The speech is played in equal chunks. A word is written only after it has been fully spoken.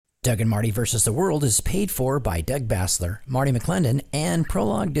Doug and Marty versus the World is paid for by Doug Bassler, Marty McClendon, and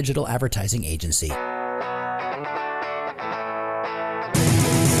Prologue Digital Advertising Agency.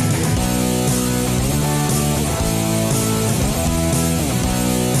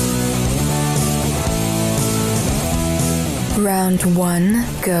 Round one,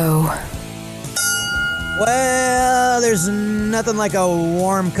 go. Well, there's nothing like a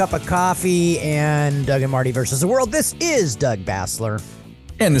warm cup of coffee and Doug and Marty versus the World. This is Doug Bassler.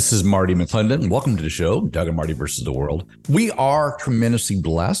 And this is Marty McClendon. Welcome to the show, Doug and Marty versus the World. We are tremendously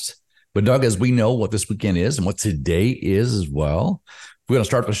blessed. But Doug, as we know what this weekend is and what today is as well, we're going to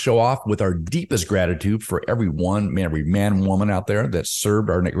start the show off with our deepest gratitude for every man, woman out there that served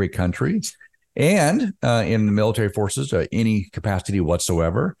our great country and in the military forces, any capacity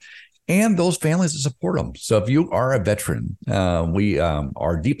whatsoever, and those families that support them. So if you are a veteran, we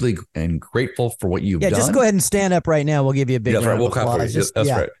are deeply and grateful for what you've done. Yeah, just go ahead and stand up right now. We'll give you a big round of applause. That's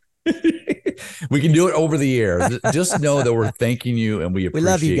right. We can do it over the air. Just know that we're thanking you and we appreciate you.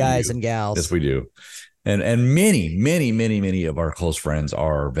 We love you guys and gals. Yes, we do. And many of our close friends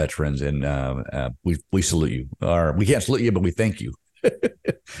are veterans, and we salute you. We can't salute you, but we thank you.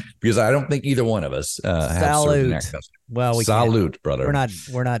 Because I don't think either one of us have served in that country. Well, we salute, can't. Brother.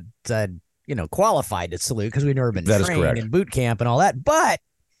 We're not qualified to salute because we've never been that trained in boot camp and all that. But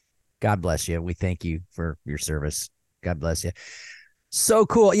God bless you. We thank you for your service. God bless you. So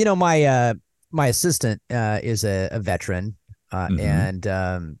cool. You know, my assistant is a veteran,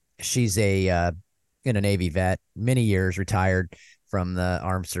 and she's a Navy vet, many years, retired from the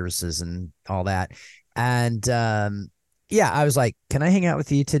armed services and all that, and. Yeah, I was like, can I hang out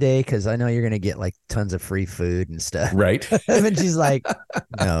with you today? Because I know you're going to get like tons of free food and stuff. Right. And she's like,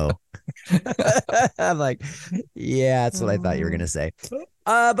 no. I'm like, yeah, that's what I thought you were going to say.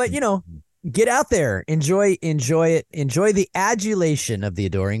 But, get out there. Enjoy it. Enjoy the adulation of the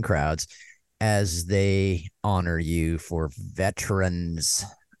adoring crowds as they honor you for Veterans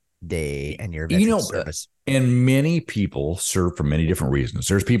Day and your veteran service. And many people serve for many different reasons.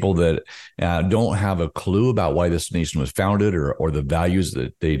 There's people that don't have a clue about why this nation was founded or the values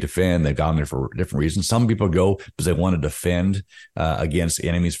that they defend. They've gone there for different reasons. Some people go because they want to defend against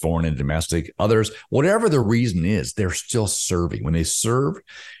enemies, foreign and domestic. Others, whatever the reason is, they're still serving. When they serve,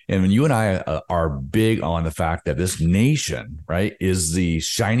 and when you and I are big on the fact that this nation, right, is the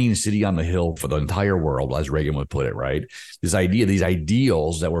shining city on the hill for the entire world, as Reagan would put it, right? These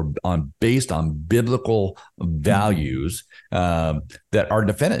ideals that were based on biblical values that are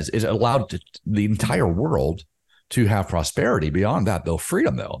defended is allowed the entire world to have prosperity. Beyond that, though,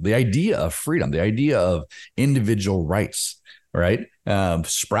 freedom, the idea of freedom, the idea of individual rights, right,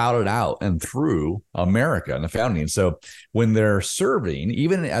 sprouted out and through America and the founding. So when they're serving,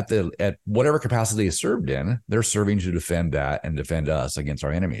 even at whatever capacity they served in, they're serving to defend that and defend us against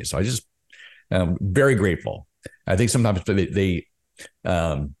our enemies. So I just am very grateful. I think sometimes they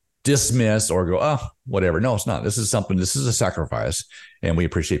dismiss or go, oh, whatever. No, it's not. This is a sacrifice, and we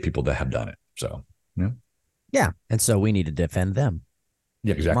appreciate people that have done it. So, yeah. And so we need to defend them.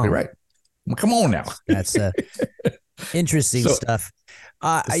 Yeah, exactly right. Well, come on now. That's interesting stuff.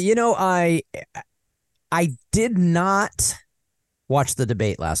 I did not watch the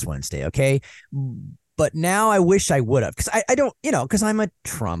debate last Wednesday. Okay. But now I wish I would have, because I don't, because I'm a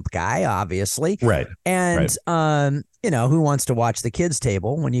Trump guy, obviously. Right. And, who wants to watch the kids'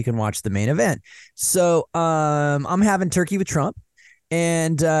 table when you can watch the main event? So I'm having turkey with Trump.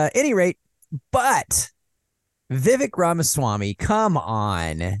 And any rate, but Vivek Ramaswamy, come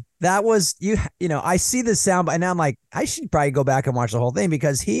on. That was, I see the sound, and now I'm like, I should probably go back and watch the whole thing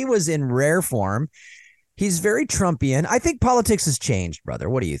because he was in rare form. He's very Trumpian. I think politics has changed, brother.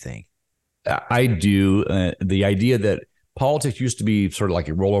 What do you think? I do. The idea that politics used to be sort of like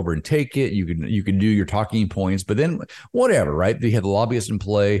you roll over and take it. You can do your talking points, but then whatever, right? They had the lobbyists in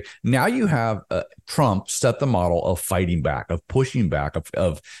play. Now you have Trump set the model of fighting back, of pushing back,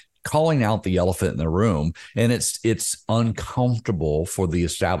 of calling out the elephant in the room, and it's uncomfortable for the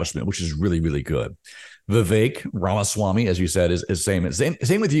establishment, which is really, really good. Vivek Ramaswamy, as you said, is same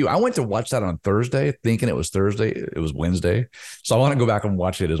with you. I went to watch that on Thursday, thinking it was Thursday. It was Wednesday. So I want to go back and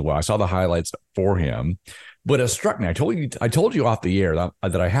watch it as well. I saw the highlights for him, but it struck me. I told you off the air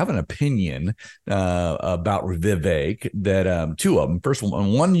that I have an opinion about Vivek, that two of them. First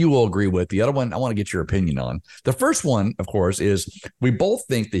one you will agree with. The other one I want to get your opinion on. The first one, of course, is we both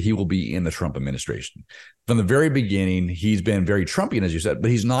think that he will be in the Trump administration. From the very beginning, he's been very Trumpian, as you said,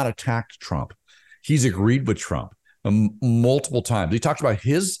 but he's not attacked Trump. He's agreed with Trump multiple times. He talks about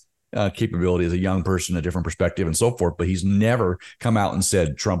his capability as a young person, a different perspective and so forth, but he's never come out and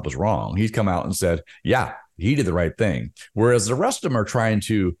said Trump was wrong. He's come out and said, yeah, He did the right thing. Whereas the rest of them are trying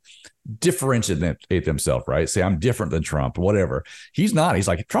to differentiate themselves, right? Say, I'm different than Trump, whatever. He's not. He's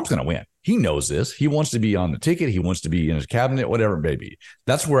like, Trump's going to win. He knows this. He wants to be on the ticket. He wants to be in his cabinet, whatever it may be.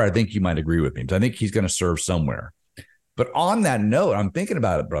 That's where I think you might agree with me. Because I think he's going to serve somewhere. But on that note, I'm thinking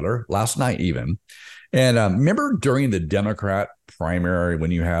about it, brother, last night even. And remember during the Democrat primary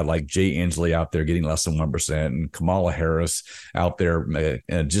when you had like Jay Inslee out there getting less than 1% and Kamala Harris out there,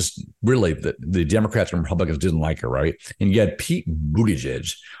 and just really the Democrats and Republicans didn't like her, right? And you had Pete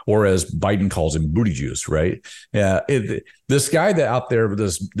Buttigieg, or as Biden calls him, Booty Juice, right? This guy that out there,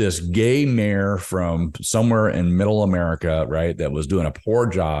 this gay mayor from somewhere in middle America, right, that was doing a poor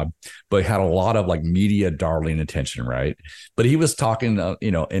job, but had a lot of like media darling attention, right? But he was talking,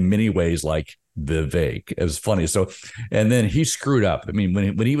 in many ways like Vivek. It was funny. So, and then he screwed up. I mean,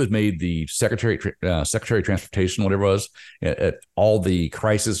 when he was made the Secretary of Transportation, whatever it was, at all the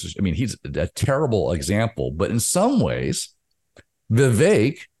crisis. I mean, he's a terrible example. But in some ways,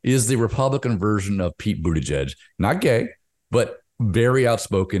 Vivek is the Republican version of Pete Buttigieg. Not gay, but very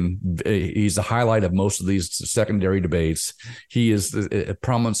outspoken. He's the highlight of most of these secondary debates. He is a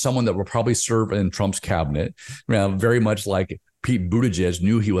prominent, someone that will probably serve in Trump's cabinet. Very much like Pete Buttigieg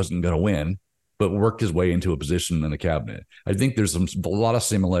knew he wasn't going to win, but worked his way into a position in the cabinet. I think there's a lot of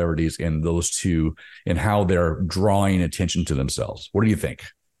similarities in those two and how they're drawing attention to themselves. What do you think?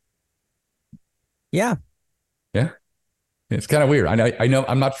 Yeah. It's kind of weird. I know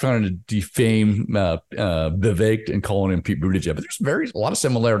I'm not trying to defame Vivek and calling him Pete Buttigieg, but there's a lot of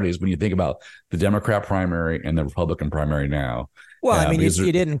similarities when you think about the Democrat primary and the Republican primary now. Well, I mean,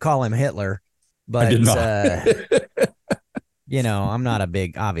 you didn't call him Hitler, but I did not. I'm not a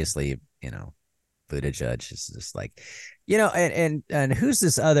big, obviously, Buttigieg is just like, and who's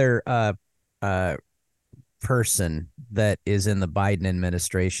this other person that is in the Biden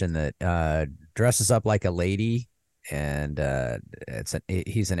administration that dresses up like a lady, and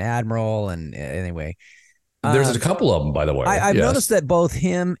he's an admiral, and anyway, there's a couple of them, by the way. I've noticed that both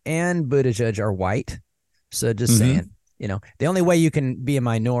him and Buttigieg are white, so just saying, the only way you can be a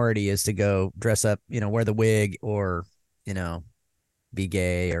minority is to go dress up, wear the wig, or be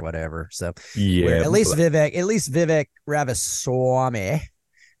gay or whatever. So yeah, at least Vivek Ramaswamy,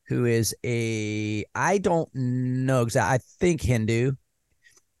 who is I don't know exactly, I think Hindu.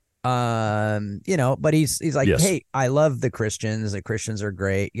 But he's like, yes, hey, I love the Christians. The Christians are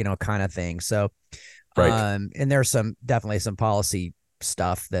great, kind of thing. So, right. And there's definitely some policy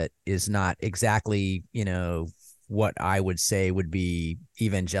stuff that is not exactly, what I would say would be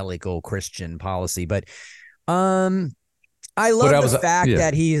evangelical Christian policy, but, I love the fact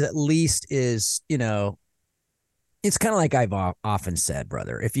that he at least is, it's kind of like I've often said,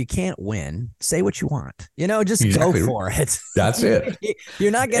 brother, if you can't win, say what you want, just exactly. Go for it. That's it.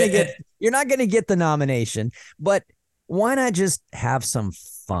 You're not going to get the nomination, but why not just have some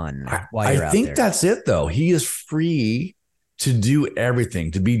fun while you're out there? I think that's it though. He is free to do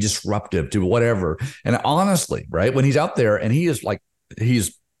everything, to be disruptive, to whatever. And honestly, right, when he's out there and he's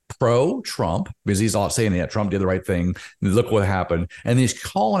pro-Trump, because he's all saying that Trump did the right thing. Look what happened. And he's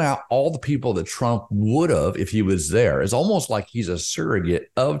calling out all the people that Trump would have if he was there. It's almost like he's a surrogate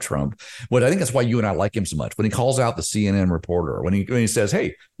of Trump. But I think that's why you and I like him so much. When he calls out the CNN reporter, when he says,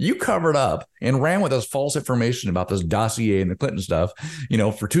 hey, you covered up and ran with us false information about this dossier and the Clinton stuff,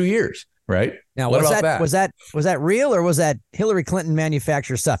 for 2 years. Right now, was that real, or was that Hillary Clinton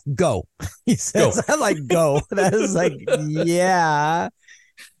manufactured stuff? Go, he says. I'm like, go. That is like, yeah.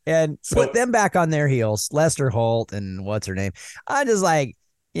 And put them back on their heels, Lester Holt and what's her name. I just like,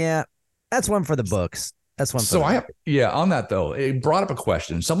 yeah, that's one for the books. That's one. On that though, it brought up a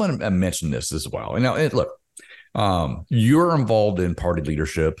question. Someone mentioned this as well. And now, look, you're involved in party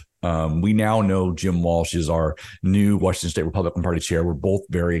leadership. We now know Jim Walsh is our new Washington State Republican Party chair. We're both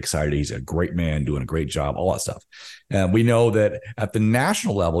very excited. He's a great man, doing a great job, all that stuff. And we know that at the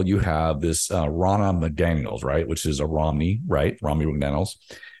national level, you have this Ronna McDaniels, right, which is a Romney, right, Romney McDaniels.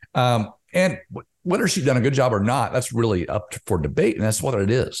 And whether she's done a good job or not, that's really up for debate, and that's what it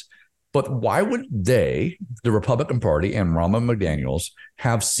is. But why would they, the Republican Party and Ronna McDaniels,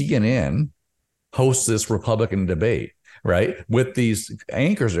 have CNN host this Republican debate, right, with these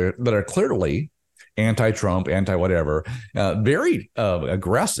anchors that are clearly anti-Trump, anti-whatever, very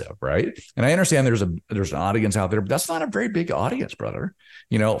aggressive, right? And I understand there's an audience out there, but that's not a very big audience, brother.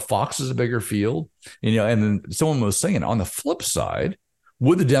 Fox is a bigger field, and then someone was saying on the flip side,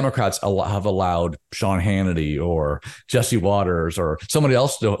 would the Democrats have allowed Sean Hannity or Jesse Waters or somebody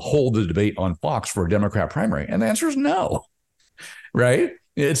else to hold the debate on Fox for a Democrat primary? And the answer is no, right?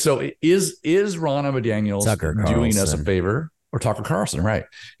 So is Ronna McDaniels doing us a favor, or Tucker Carlson, right?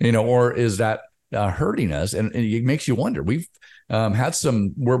 Or is that hurting us, and it makes you wonder. We've had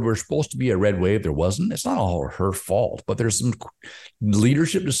some where we're supposed to be a red wave, there wasn't. It's not all her fault, but there's some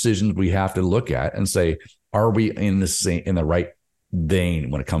leadership decisions we have to look at and say, are we in the right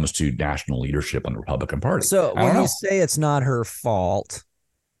vein when it comes to national leadership on the Republican Party? So when you say it's not her fault,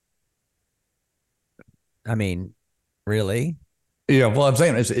 I mean, really? Yeah, well, I'm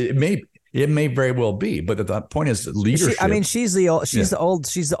saying it may very well be, but the point is leadership. She's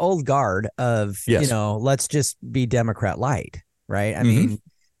the old guard of, yes. Let's just be Democrat light, right? I mean,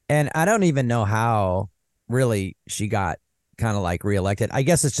 and I don't even know how really she got kind of like reelected. I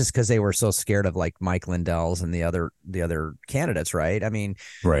guess it's just because they were so scared of like Mike Lindell's and the other candidates, right? I mean,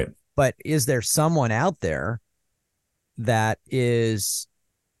 right. But is there someone out there that is,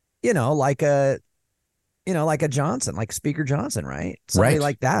 like a Johnson, like Speaker Johnson, right? Somebody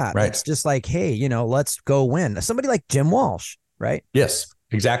like that. Right. It's just like, hey, let's go win. Somebody like Jim Walsh, right? Yes,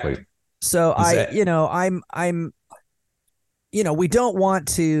 exactly. So we don't want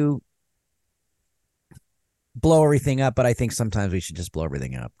to blow everything up, but I think sometimes we should just blow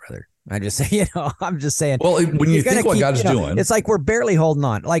everything up, brother. I'm just saying, Well, when you think what God's doing, it's like we're barely holding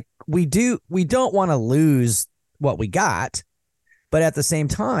on. Like we don't want to lose what we got. But at the same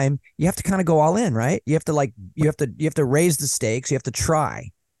time, you have to kind of go all in, right? You have to raise the stakes. You have to try.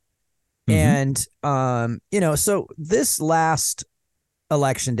 And, so this last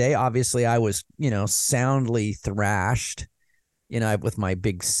election day, obviously I was, soundly thrashed, with my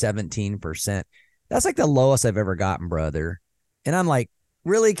big 17%. That's like the lowest I've ever gotten, brother. And I'm like,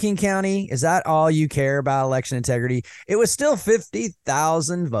 really, King County? Is that all you care about election integrity? It was still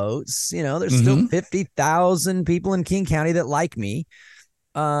 50,000 votes. There's still 50,000 people in King County that like me.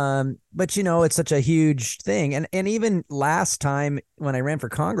 But it's such a huge thing. And even last time when I ran for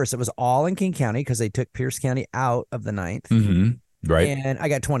Congress, it was all in King County because they took Pierce County out of the 9th. Right. And I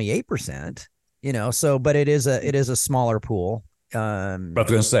got 28%, but it is a smaller pool. I was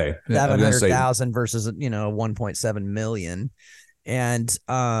going to say 700,000 versus, 1.7 million. And,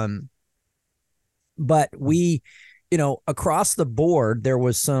 but we, across the board, there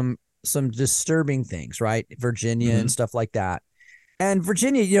was some disturbing things, right? Virginia and stuff like that. And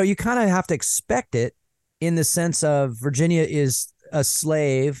Virginia, you kind of have to expect it in the sense of Virginia is a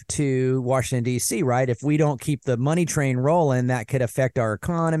slave to Washington, D.C., right? If we don't keep the money train rolling, that could affect our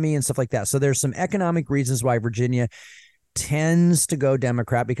economy and stuff like that. So there's some economic reasons why Virginia tends to go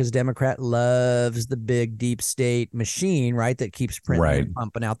Democrat, because Democrat loves the big deep state machine, right? That keeps printing and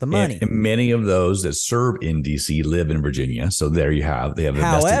pumping out the money. And many of those that serve in DC live in Virginia. So there you have, they have a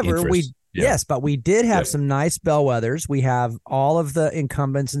vested interest. Yes, but we did have some nice bellwethers. We have all of the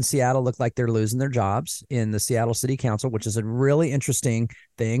incumbents in Seattle look like they're losing their jobs in the Seattle City Council, which is a really interesting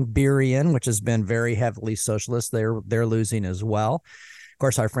thing. Berrien, which has been very heavily socialist, they're losing as well. Of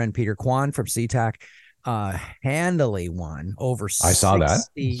course, our friend Peter Kwan from CTAC handily won over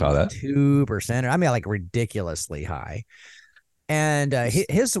 62%. I mean, like ridiculously high. And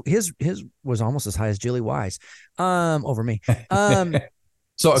his was almost as high as Julie Wise over me.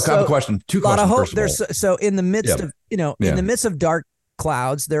 So I have a question. Two questions. Lot of hope. So in the midst of in the midst of dark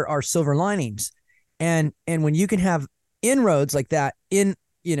clouds, there are silver linings, and when you can have inroads like that in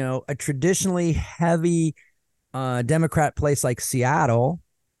a traditionally heavy Democrat place like Seattle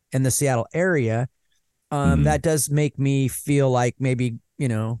and the Seattle area, that does make me feel like maybe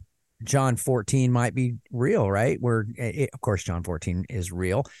John 14 might be real, right? Of course John 14 is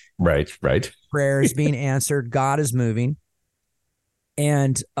real, right. Prayer is being answered, God is moving.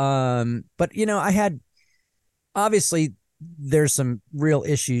 And, but I had, obviously there's some real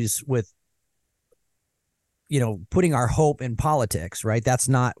issues with, putting our hope in politics, right? That's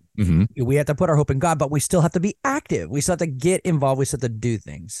not, we have to put our hope in God, but we still have to be active. We still have to get involved. We still have to do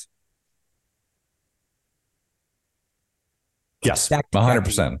things. Yes,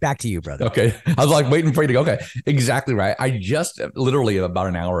 100%. Back to you, brother. Okay. I was like waiting for you to go. Okay. Exactly right. I just literally about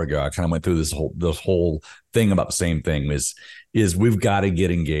an hour ago, I kind of went through this whole thing about the same thing is we've got to get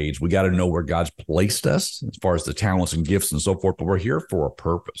engaged. We got to know where God's placed us as far as the talents and gifts and so forth, but we're here for a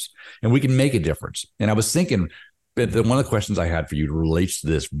purpose and we can make a difference. And I was thinking that one of the questions I had for you relates to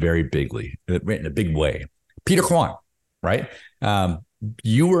this very bigly, in a big way. Peter Kwan, right?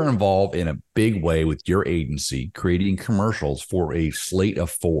 You were involved in a big way with your agency creating commercials for a slate of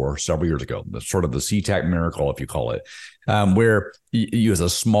 4 several years ago, sort of the CTAC miracle, if you call it, where you as a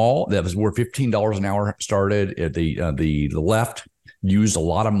small, that was where $15 an hour started. At the left used a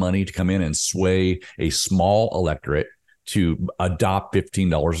lot of money to come in and sway a small electorate to adopt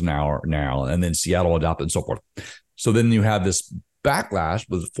 $15 an hour now, and then Seattle adopted and so forth. So then you have this backlash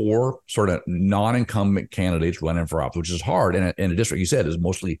with 4 sort of non-incumbent candidates running for office, which is hard in a district you said is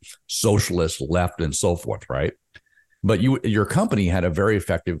mostly socialist, left, and so forth, right? But your company had a very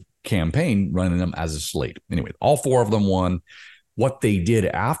effective campaign running them as a slate. Anyway, all 4 of them won. What they did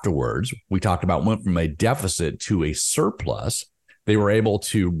afterwards, we talked about, went from a deficit to a surplus. They were able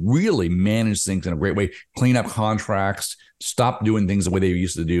to really manage things in a great way, clean up contracts, stop doing things the way they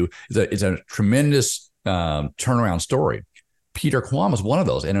used to do. It's a tremendous turnaround story. Peter Kwan was one of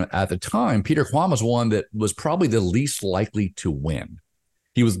those. And at the time, Peter Kwan was one that was probably the least likely to win.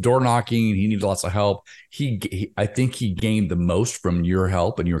 He was door knocking. He needed lots of help. I think he gained the most from your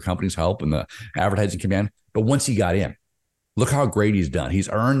help and your company's help and the advertising campaign. But once he got in, look how great he's done. He's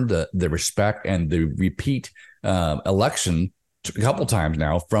earned the respect and the repeat election a couple times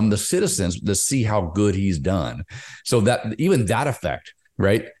now from the citizens to see how good he's done. So that even that effect,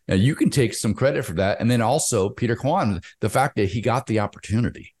 right? Now you can take some credit for that. And then also Peter Kwan, the fact that he got the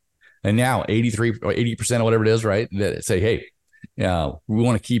opportunity. And now 83 or 80% or whatever it is, right? That say, hey, we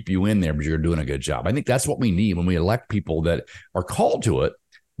want to keep you in there because you're doing a good job. I think that's what we need when we elect people that are called to it.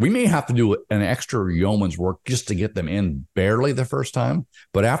 We may have to do an extra yeoman's work just to get them in barely the first time.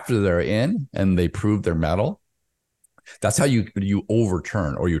 But after they're in and they prove their mettle, that's how you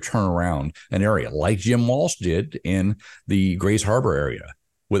overturn or you turn around an area like Jim Walsh did in the Grays Harbor area,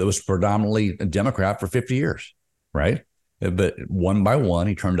 where it was predominantly a Democrat for 50 years, right? But one by one,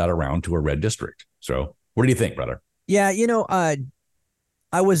 he turned that around to a red district. So what do you think, brother? Yeah,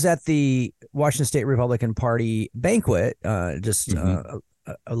 I was at the Washington State Republican Party banquet just a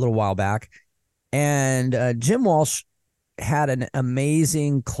little while back, and Jim Walsh had an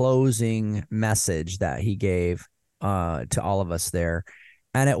amazing closing message that he gave to all of us there.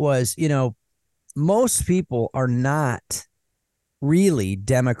 And it was, most people are not really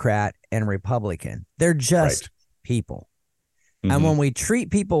Democrat and Republican. They're just people. And when we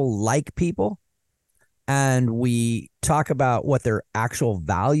treat people like people and we talk about what their actual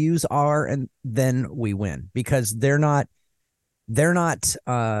values are, and then we win, because they're not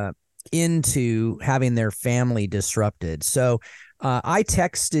into having their family disrupted. So I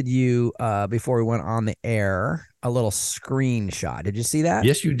texted you before we went on the air a little screenshot. Did you see that?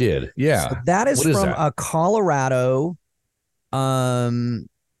 Yes, you did. Yeah. So that is from a Colorado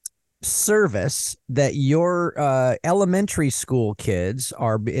service that your elementary school kids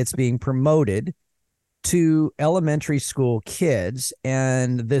it's being promoted to elementary school kids.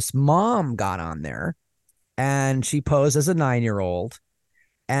 And this mom got on there and she posed as a 9-year-old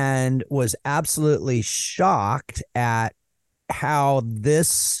and was absolutely shocked at how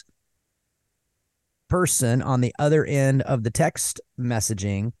this person on the other end of the text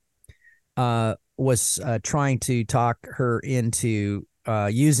messaging was trying to talk her into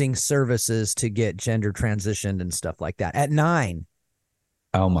using services to get gender transitioned and stuff like that at 9.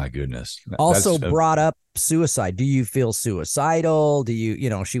 Oh my goodness. Also brought up suicide. Do you feel suicidal? Do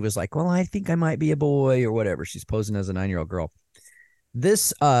you, she was like, well, I think I might be a boy or whatever. She's posing as a 9-year-old girl.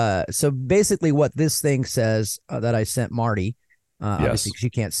 This, so basically what this thing says that I sent Marty, obviously because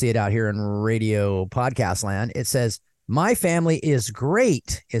you can't see it out here in radio podcast land. It says, my family is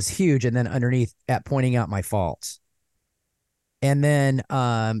great is huge. And then underneath at pointing out my faults. And then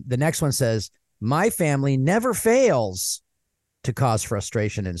the next one says, my family never fails to cause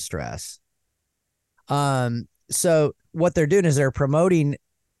frustration and stress. So what they're doing is they're promoting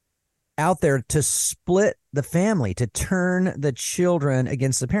out there to split the family, to turn the children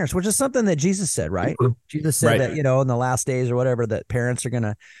against the parents, which is something that Jesus said, right? Jesus said that, in the last days or whatever, that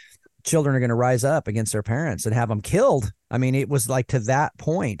children are going to rise up against their parents and have them killed. I mean, it was like to that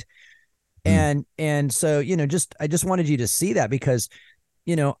point. And so, I just wanted you to see that because,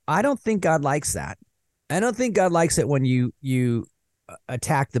 I don't think God likes that. I don't think God likes it when you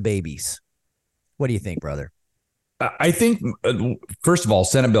attack the babies. What do you think, brother? I think, first of all,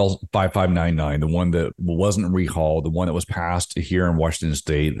 Senate Bill 5599, the one that wasn't rehauled, the one that was passed here in Washington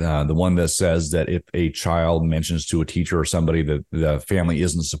State, the one that says that if a child mentions to a teacher or somebody that the family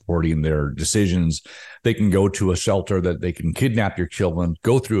isn't supporting their decisions, they can go to a shelter, that they can kidnap your children,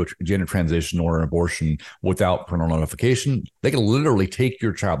 go through a gender transition or an abortion without parental notification. They can literally take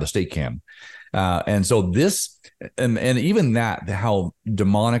your child, the state can. And so this, and even that, how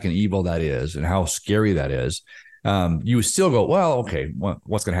demonic and evil that is and how scary that is, you still go, well, okay,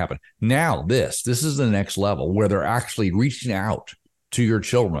 what's going to happen? Now this is the next level where they're actually reaching out to your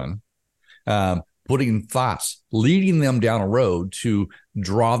children, putting thoughts, leading them down a road to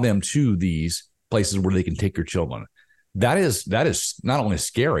draw them to these places where they can take your children. that is not only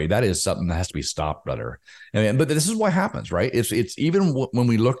scary, that is something that has to be stopped, brother. But this is what happens, right? It's even when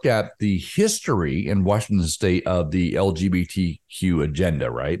we look at the history in Washington State of the LGBTQ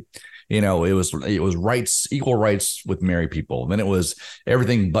agenda, right? It was rights, equal rights with married people. Then it was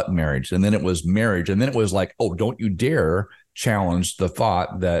everything but marriage, and then it was marriage, and then it was like, oh, don't you dare challenge the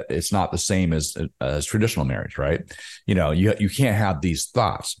thought that it's not the same as traditional marriage, right? You can't have these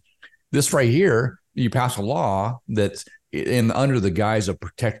thoughts. This right here, you pass a law that's under the guise of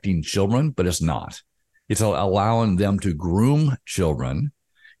protecting children, but it's not. It's allowing them to groom children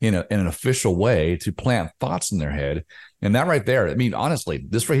in an official way to plant thoughts in their head. And that right there, I mean, honestly,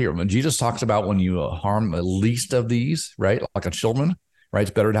 this right here, when Jesus talks about when you harm the least of these, right, like a children, right,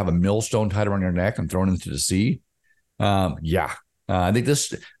 it's better to have a millstone tied around your neck and thrown into the sea. I think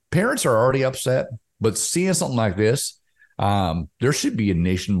parents are already upset, but seeing something like this, there should be a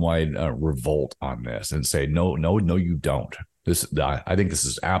nationwide revolt on this and say, no, you don't. I think this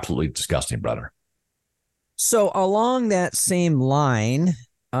is absolutely disgusting, brother. So along that same line,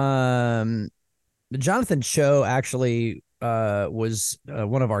 Jonathan Cho actually was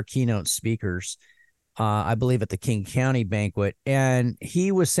one of our keynote speakers, I believe, at the King County banquet. And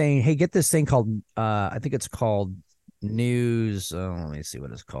he was saying, hey, get this thing called, I think it's called News. Let me see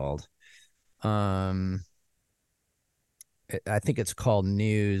what it's called. I think it's called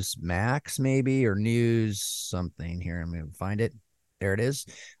News Max, maybe, or News something. Here, I'm going to find it. There it is.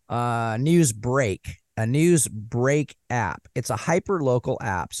 News Break, a News Break app. It's a hyper local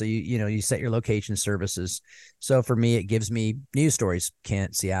app. So you set your location services. So for me, it gives me news stories: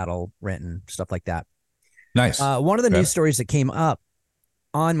 Kent, Seattle, Renton, stuff like that. Nice. One of the news stories that came up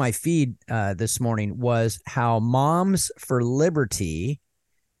on my feed this morning was how Moms for Liberty,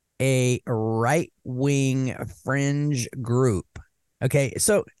 a right-wing fringe group. Okay,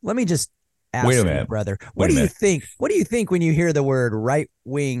 so let me just ask Wait a minute, brother. What do you think? What do you think when you hear the word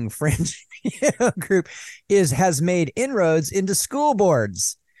right-wing fringe group has made inroads into school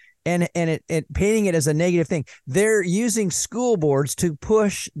boards and it painting it as a negative thing? They're using school boards to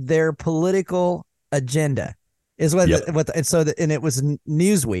push their political agenda. Is what yep. And it was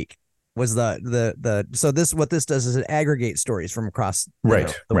Newsweek was what this does is it aggregates stories from across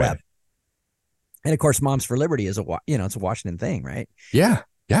the web. And of course, Moms for Liberty is it's a Washington thing, right? Yeah.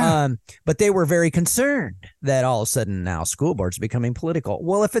 But they were very concerned that all of a sudden now school boards are becoming political.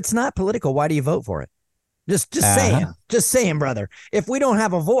 Well, if it's not political, why do you vote for it? Just saying, brother. If we don't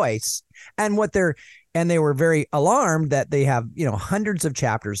have a voice, and they were very alarmed that they have hundreds of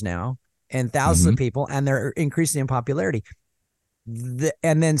chapters now and thousands of people, and they're increasing in popularity.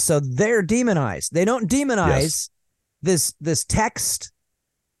 And then so they're demonized. They don't demonize this text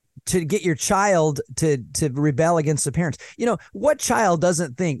to get your child to rebel against the parents. What child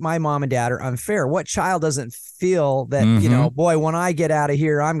doesn't think my mom and dad are unfair? What child doesn't feel that, boy, when I get out of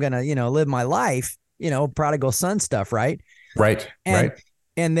here, I'm going to, live my life, prodigal son stuff. Right.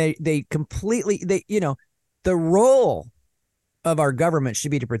 And they completely, the role of our government should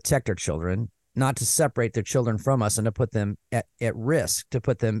be to protect our children, not to separate their children from us and to put them at risk, to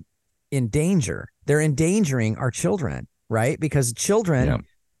put them in danger. They're endangering our children, right? Because children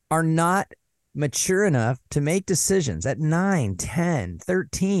are not mature enough to make decisions at 9, 10,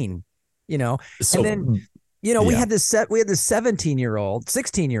 13, So, and then, we had this 17-year-old,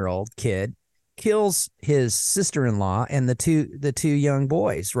 16-year-old kid kills his sister-in-law and the two young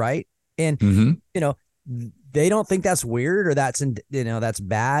boys, right? And, they don't think that's weird or that's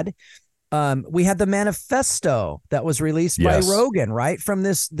bad. We had the manifesto that was released by Rogan, right? From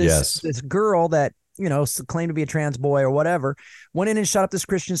this girl that, claimed to be a trans boy or whatever, went in and shot up this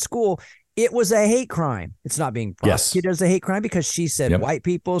Christian school. It was a hate crime. It's not being prosecuted as a hate crime because she said white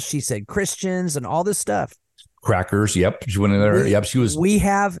people, she said Christians and all this stuff. Crackers. Yep. She went in there. She was. We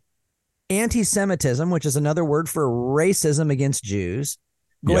have anti-Semitism, which is another word for racism against Jews,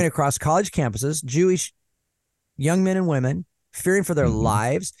 going across college campuses, Jewish young men and women fearing for their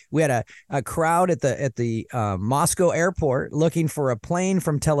lives. We had a crowd at the Moscow airport looking for a plane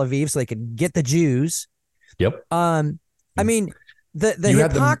from Tel Aviv so they could get the Jews. Yep. I mean, the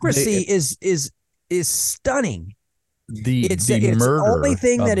hypocrisy is stunning. It's the only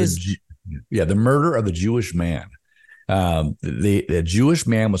thing that is the murder of the Jewish man. The Jewish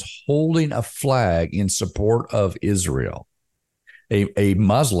man was holding a flag in support of Israel. A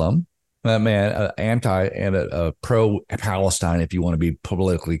Muslim. Man, anti and a pro-Palestine, if you want to be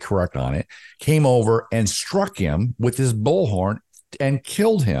politically correct on it, came over and struck him with his bullhorn and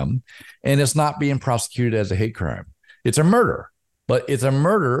killed him, and it's not being prosecuted as a hate crime. It's a murder, but it's a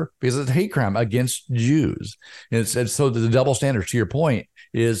murder because it's a hate crime against Jews. And so the double standard, to your point,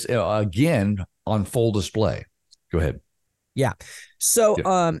 is again on full display. Go ahead. Yeah. So,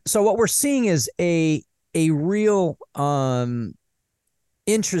 Yeah. so what we're seeing is a real,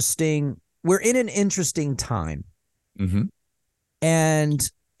 interesting, we're in an interesting time. Mm-hmm.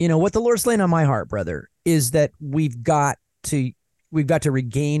 And, what the Lord's laying on my heart, brother, is that we've got to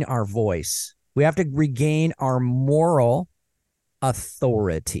regain our voice. We have to regain our moral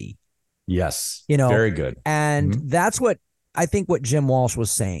authority, Yes. Very good. and Mm-hmm. that's what I think what Jim Walsh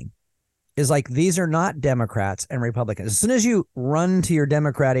was saying is like, these are not Democrats and Republicans. As soon as you run to your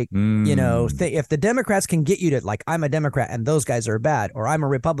Democratic, if the Democrats can get you to like, I'm a Democrat and those guys are bad, or I'm a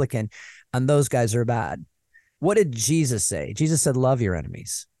Republican and those guys are bad. What did Jesus say? Jesus said, love your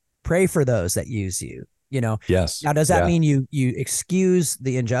enemies, pray for those that use you, Yes. Now, does that Yeah. mean you excuse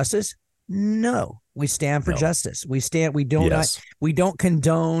the injustice? No, we stand for No. justice. We Yes. don't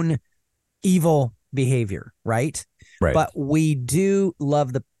condone evil behavior, right? Right. But we do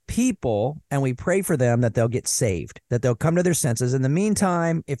love the people and we pray for them that they'll get saved, that they'll come to their senses. In the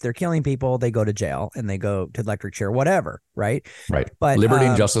meantime, if they're killing people, they go to jail and they go to the electric chair, whatever, right? Right. But liberty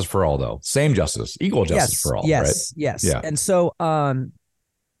and justice for all, though. Same justice, equal justice for all, right? Yes. Yeah. And so how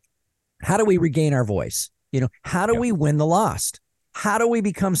do we regain our voice? How do we win the lost? How do we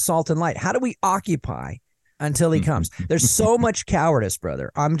become salt and light? How do we occupy until he comes? There's so much cowardice,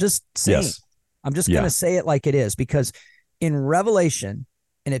 brother. I'm just saying. Yes. I'm just going to say it like it is, because in Revelation,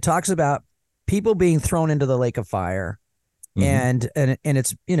 and it talks about people being thrown into the lake of fire, and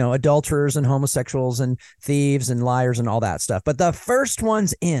it's, adulterers and homosexuals and thieves and liars and all that stuff. But the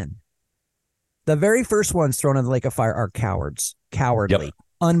very first ones thrown in the lake of fire are cowards, cowardly,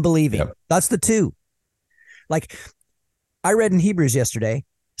 unbelieving. Yep. That's the two. Like, I read in Hebrews yesterday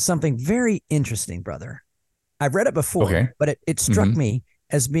something very interesting, brother. I've read it before, but it struck me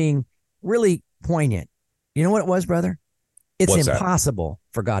as being really poignant. You know what it was, brother? It's impossible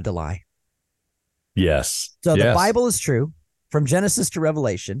for God to lie. Yes. So the Bible is true from Genesis to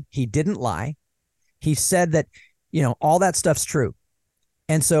Revelation. He didn't lie. He said that, all that stuff's true.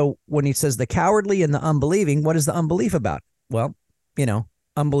 And so when he says the cowardly and the unbelieving, what is the unbelief about? Well,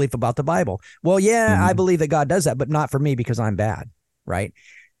 unbelief about the Bible. Well, I believe that God does that, but not for me because I'm bad, right?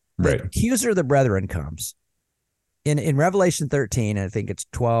 The accuser of the brethren comes. In Revelation 13, and I think it's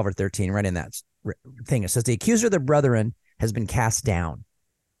 12 or 13, right in that thing, it says the accuser of the brethren has been cast down,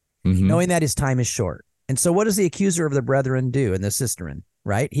 knowing that his time is short. And so what does the accuser of the brethren do in the cistern,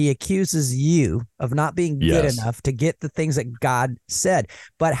 right? He accuses you of not being good enough to get the things that God said.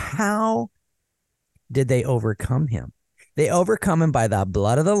 But how did they overcome him? They overcome him by the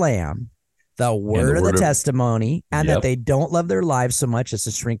blood of the Lamb, the word of the testimony, and that they don't love their lives so much as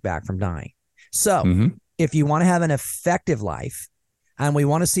to shrink back from dying. So if you want to have an effective life, and we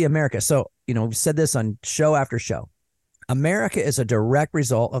want to see America, so, we've said this on show after show, America is a direct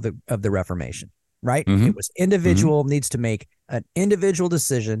result of the Reformation, right? It was individual needs to make an individual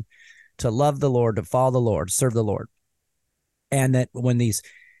decision to love the Lord, to follow the Lord, serve the Lord. And that when these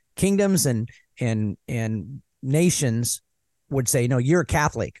kingdoms and nations would say, no, you're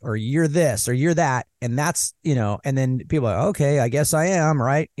Catholic, or you're this, or you're that, and that's, and then people are, okay, I guess I am,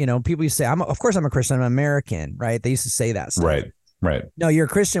 right? People used to say, of course I'm a Christian, I'm American, right? They used to say that stuff. Right. No, you're a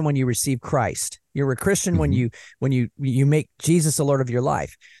Christian when you receive Christ. You're a Christian when you make Jesus the Lord of your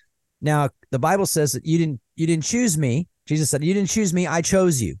life. Now, the Bible says that you didn't choose me. Jesus said, you didn't choose me, I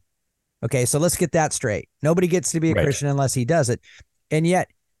chose you. Okay, so let's get that straight. Nobody gets to be a Christian unless he does it. And yet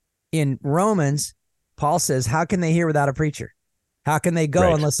in Romans, Paul says, how can they hear without a preacher? How can they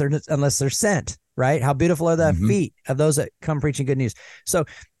go unless they're sent, right? How beautiful are the feet of those that come preaching good news. So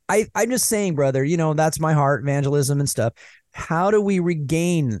I'm just saying, brother, that's my heart, evangelism and stuff. How do we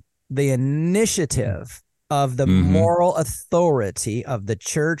regain the initiative of the moral authority of the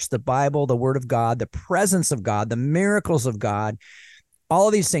church, the Bible, the word of God, the presence of God, the miracles of God, all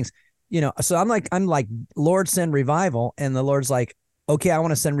of these things, so I'm like, Lord, send revival. And the Lord's like, okay, I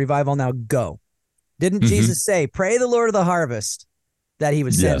want to send revival now, go. Didn't Jesus say, pray the Lord of the harvest that he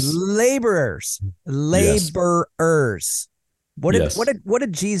would send laborers. What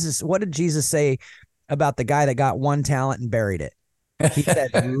did Jesus say about the guy that got one talent and buried it? He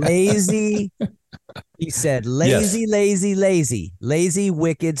said, lazy. He said, lazy,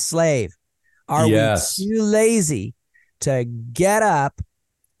 wicked slave. Are we too lazy to get up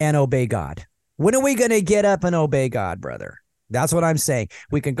and obey God? When are we going to get up and obey God, brother? That's what I'm saying.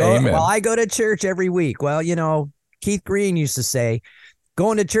 We can go, well, I go to church every week. Well, Keith Green used to say,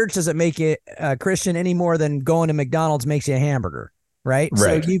 going to church doesn't make you a Christian any more than going to McDonald's makes you a hamburger, right?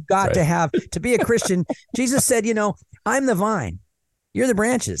 So you've got to be a Christian. Jesus said, I'm the vine. You're the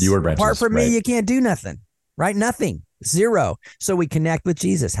branches. You are branches. Apart from me, you can't do nothing, right? Nothing. Zero. So we connect with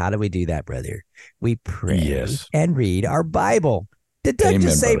Jesus. How do we do that, brother? We pray Yes. and read our Bible. Did Doug Amen,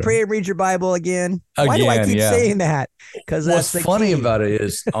 just say brother. pray and read your Bible again? Why do I Again, keep yeah. saying that? Because that's What's the funny key. about it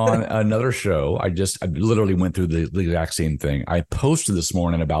is on another show, I literally went through the exact same thing. I posted this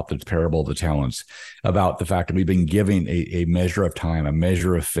morning about the parable of the talents, about the fact that we've been giving a measure of time, a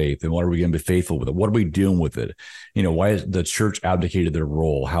measure of faith. And what are we going to be faithful with it? What are we doing with it? You know, why has the church abdicated their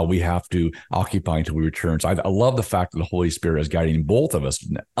role? How we have to occupy until we return. So I love the fact that the Holy Spirit is guiding both of us,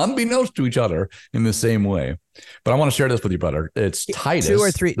 unbeknownst to each other, in the same way. But I want to share this with you, brother. It's Titus.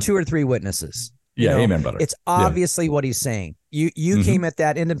 Two or three witnesses. Yeah, amen, brother. It's obviously what he's saying. You came at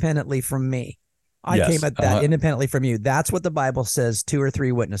that independently from me. I came at that independently from you. That's what the Bible says, 2 or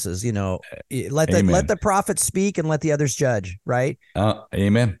 3 witnesses. You know, let the prophets speak and let the others judge, right?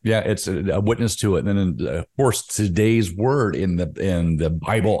 Amen. Yeah, it's a witness to it. And then, of course, today's word in the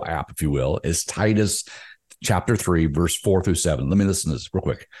Bible app, if you will, is Titus chapter 3, verse 4 through 7. Let me listen to this real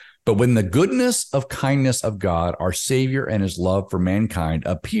quick. But when the goodness of kindness of God, our Savior, and his love for mankind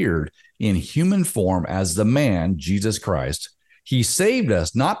appeared in human form as the man, Jesus Christ, he saved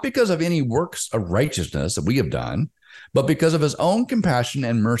us not because of any works of righteousness that we have done, but because of his own compassion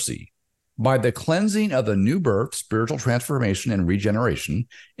and mercy, by the cleansing of the new birth, spiritual transformation and regeneration,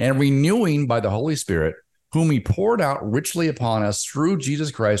 and renewing by the Holy Spirit, whom he poured out richly upon us through Jesus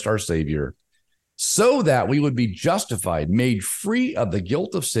Christ, our Savior, so that we would be justified, made free of the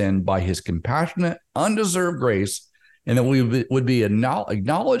guilt of sin by his compassionate, undeserved grace, and that we would be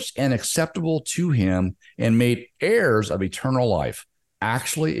acknowledged and acceptable to him and made heirs of eternal life,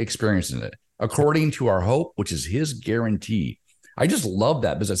 actually experiencing it, according to our hope, which is his guarantee. I just love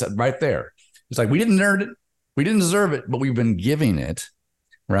that, because I said right there, it's like we didn't earn it, we didn't deserve it, but we've been giving it,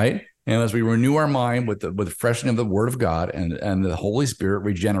 right? And as we renew our mind with the freshening of the word of God, and the Holy Spirit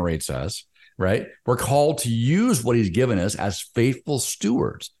regenerates us, right? We're called to use what he's given us as faithful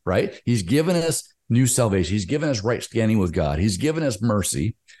stewards, right? He's given us new salvation. He's given us right standing with God. He's given us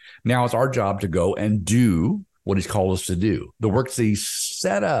mercy. Now it's our job to go and do what he's called us to do, the works that he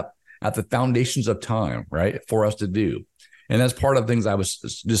set up at the foundations of time, right, for us to do. And that's part of the things I was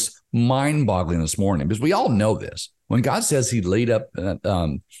just mind-boggling this morning, because we all know this. When God says he laid up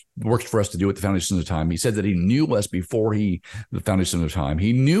works for us to do at the foundations of time, he said that he knew us before the foundation of time.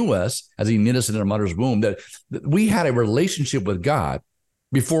 He knew us as he knit us in our mother's womb, that we had a relationship with God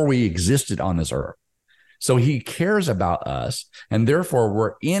before we existed on this earth. So he cares about us, and therefore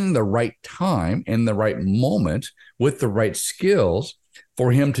we're in the right time, in the right moment, with the right skills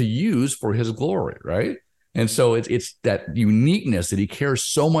for him to use for his glory, right? And so it's that uniqueness that he cares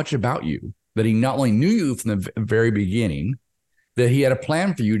so much about you, that he not only knew you from the very beginning, that he had a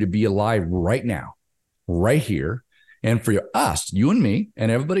plan for you to be alive right now, right here, and for us, you and me,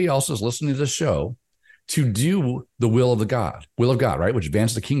 and everybody else who's listening to this show, to do the will of God, right? Which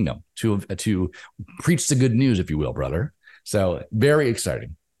advances the kingdom, to preach the good news, if you will, brother. So very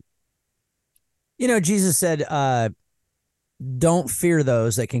exciting. You know, Jesus said, don't fear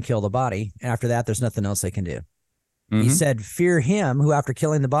those that can kill the body. After that, there's nothing else they can do. Mm-hmm. He said, fear him who after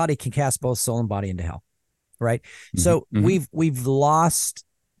killing the body can cast both soul and body into hell. Right. Mm-hmm. So we've lost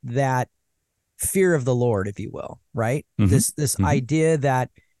that fear of the Lord, if you will. Right. Mm-hmm. This idea that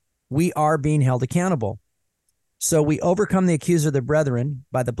we are being held accountable. So we overcome the accuser of the brethren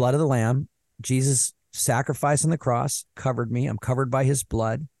by the blood of the Lamb. Jesus' sacrifice on the cross covered me. I'm covered by his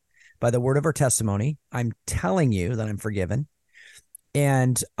blood, by the word of our testimony. I'm telling you that I'm forgiven.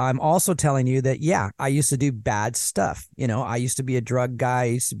 And I'm also telling you that, yeah, I used to do bad stuff. You know, I used to be a drug guy. I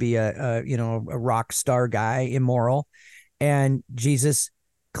used to be a rock star guy, immoral. And Jesus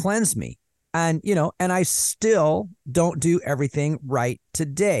cleansed me. And, and I still don't do everything right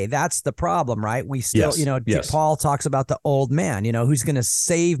today. That's the problem, right? We still, yes. Paul talks about the old man, who's going to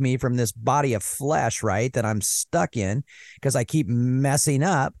save me from this body of flesh, right, that I'm stuck in because I keep messing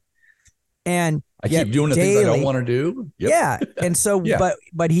up. And I keep doing the things I don't want to do. Yep. Yeah. And so, yeah.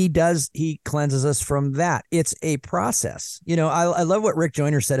 but he cleanses us from that. It's a process. I love what Rick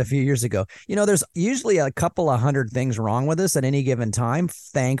Joyner said a few years ago. There's usually a couple of hundred things wrong with us at any given time.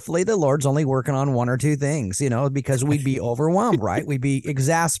 Thankfully, the Lord's only working on 1 or 2 things, because we'd be overwhelmed, right? We'd be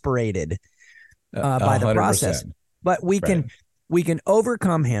exasperated by the process. But we can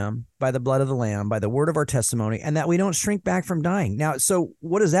overcome him by the blood of the Lamb, by the word of our testimony, and that we don't shrink back from dying. Now, so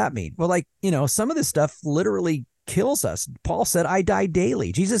what does that mean? Well, some of this stuff literally kills us. Paul said, I die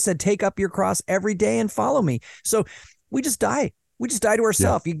daily. Jesus said, take up your cross every day and follow me. So we just die. We just die to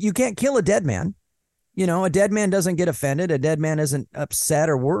ourselves. Yeah. You can't kill a dead man. A dead man doesn't get offended. A dead man isn't upset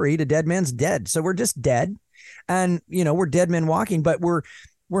or worried. A dead man's dead. So we're just dead. And, we're dead men walking, but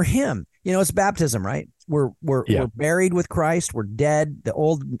we're him. it's baptism, right? We're Yeah. buried with Christ. We're dead. The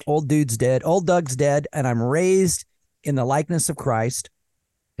old dude's dead. Old Doug's dead, and I'm raised in the likeness of Christ.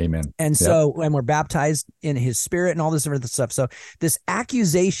 Amen. And Yep. so when we're baptized in his spirit and all this different stuff. So this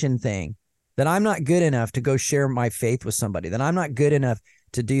accusation thing that I'm not good enough to go share my faith with somebody, that I'm not good enough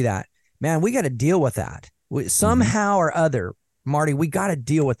to do that, man, we got to deal with that. Somehow or other, Marty, we got to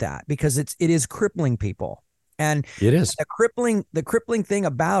deal with that because it is crippling people. And It is. the crippling thing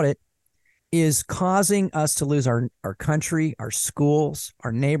about it is causing us to lose our country, our schools,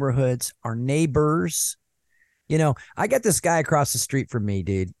 our neighborhoods, our neighbors. I got this guy across the street from me,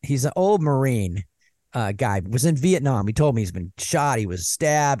 dude. He's an old Marine guy. Was in Vietnam. He told me he's been shot. He was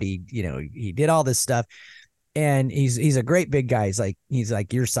stabbed. He did all this stuff. And he's a great big guy. He's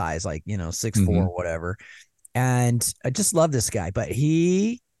like your size, 6'4" or whatever. And I just love this guy. But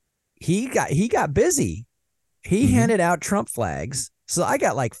he got busy. He handed out Trump flags. So I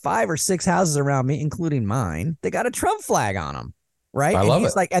got like 5 or 6 houses around me, including mine. They got a Trump flag on them. Right. I love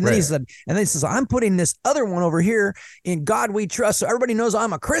it. Then he says, I'm putting this other one over here in God we trust. So everybody knows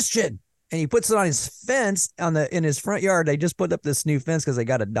I'm a Christian. And he puts it on his fence in his front yard. They just put up this new fence because they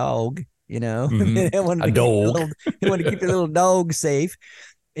got a dog, they wanted A dog. They wanted to keep their little dog safe.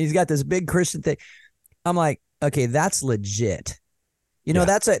 And he's got this big Christian thing. I'm like, okay, that's legit.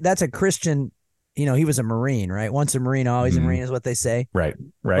 That's a Christian. He was a Marine, right? Once a Marine, always a Marine is what they say. Right.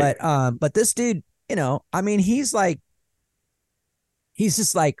 But this dude, he's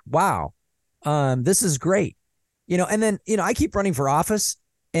just like, wow, this is great. And then, I keep running for office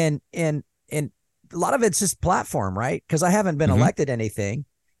and a lot of it's just platform, right? Because I haven't been elected anything.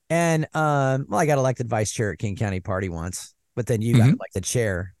 And, I got elected vice chair at King County Party once, but then you got elected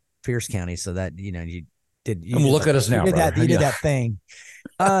chair, Pierce County. So that, you did. And look at us now, you did brother. that. You did that thing.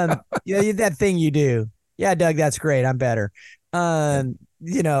 That thing you do. Yeah, Doug, that's great. I'm better. I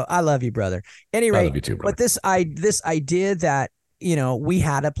love you, brother. Anyway, I love you too, brother. but this idea that, we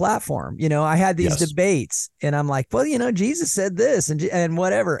had a platform, I had these debates and I'm like, well, Jesus said this and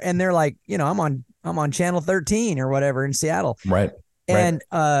whatever. And they're like, I'm on channel 13 or whatever in Seattle. Right. And,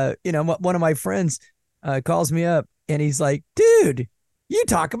 one of my friends calls me up and he's like, dude, you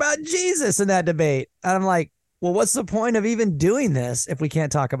talk about Jesus in that debate. And I'm like, well, what's the point of even doing this if we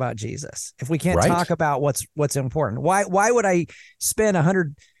can't talk about Jesus? If we can't talk about what's important? Why would I spend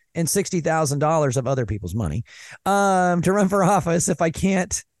 $160,000 of other people's money to run for office if I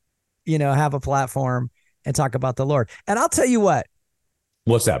can't, have a platform and talk about the Lord? And I'll tell you what.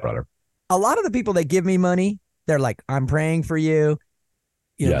 What's that, brother? A lot of the people that give me money, they're like, I'm praying for you.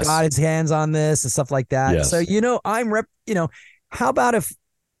 God has hands on this and stuff like that. Yes. So, how about if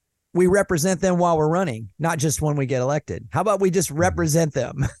we represent them while we're running, not just when we get elected? How about we just represent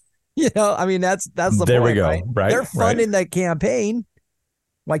them? That's the there point. We go. Right? They're funding the campaign.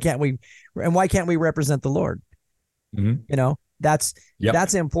 Why can't we represent the Lord? That's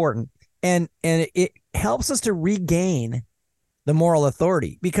important. And it helps us to regain the moral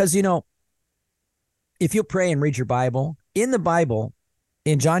authority because, if you pray and read your Bible, in the Bible,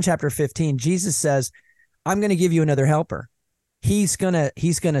 in John chapter 15, Jesus says, I'm going to give you another helper. He's going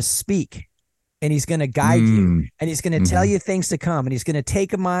to speak and he's going to guide you and he's going to tell you things to come and he's going to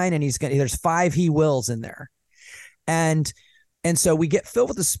take a mind and there's 5 he wills in there. And so we get filled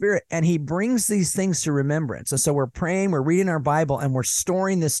with the Spirit and he brings these things to remembrance. And so we're praying, we're reading our Bible and we're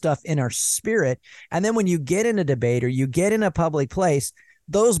storing this stuff in our spirit. And then when you get in a debate or you get in a public place,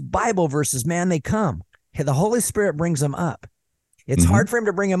 those Bible verses, man, they come. The Holy Spirit brings them up. It's hard for him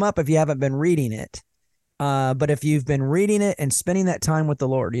to bring them up if you haven't been reading it. But if you've been reading it and spending that time with the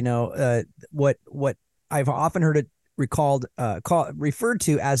Lord, what I've often heard it referred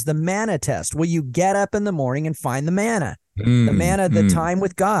to as the manna test. Will you get up in the morning and find the manna? The manna, the time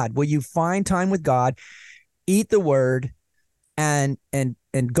with God. Will you find time with God, eat the word, and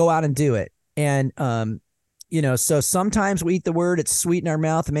go out and do it? And so sometimes we eat the word, it's sweet in our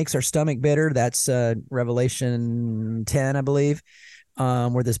mouth, it makes our stomach bitter. That's Revelation 10, I believe.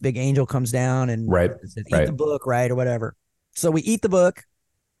 Where this big angel comes down and eat the book, right, or whatever. So we eat the book,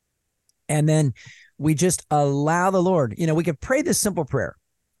 and then we just allow the Lord. We could pray this simple prayer: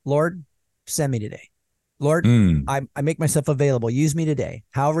 Lord, send me today. Lord, I make myself available. Use me today,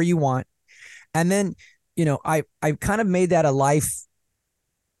 however you want. And then, I've kind of made that a life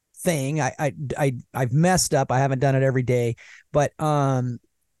thing. I've messed up. I haven't done it every day, but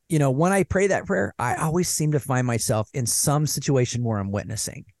when I pray that prayer, I always seem to find myself in some situation where I'm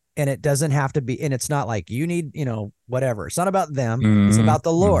witnessing, and it doesn't have to be, and it's not like you need, whatever. It's not about them. It's about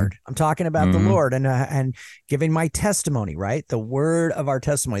the Lord. I'm talking about the Lord and giving my testimony, right? The word of our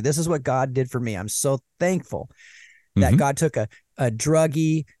testimony. This is what God did for me. I'm so thankful that God took a a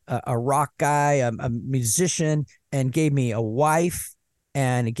druggie, a rock guy, a musician, and gave me a wife,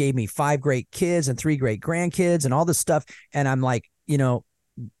 and it gave me 5 great kids and 3 great grandkids and all this stuff. And I'm like,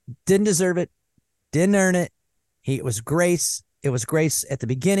 didn't deserve it, didn't earn it. It was grace. It was grace at the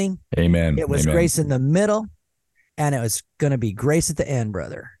beginning. Amen. It was Amen. grace in the middle. And it was going to be grace at the end,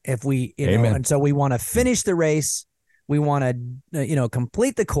 brother. If we, Amen. and so we want to finish the race. We want to,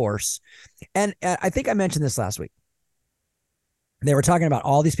 complete the course. And I think I mentioned this last week. They were talking about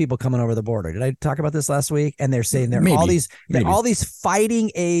all these people coming over the border. Did I talk about this last week? And they're saying they're all these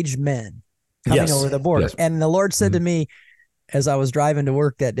fighting age men coming over the border. Yes. And the Lord said to me, as I was driving to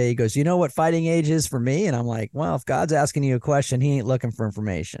work that day, he goes, you know what fighting age is for me? And I'm like, well, if God's asking you a question, he ain't looking for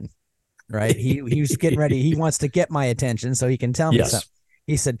information, right? He was getting ready. He wants to get my attention so he can tell me something.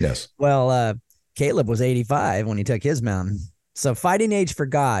 He said, well, Caleb was 85 when he took his mountain. So fighting age for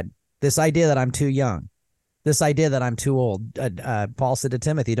God, this idea that I'm too young, this idea that I'm too old. Paul said to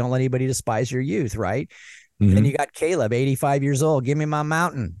Timothy, don't let anybody despise your youth, right? Mm-hmm. Then you got Caleb, 85 years old. Give me my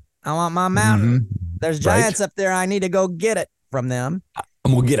mountain. I want my mountain. Mm-hmm. There's giants up there. I need to go get it from them.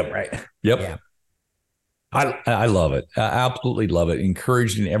 I'm going to get them, right? Yep. Yeah. I love it. I absolutely love it.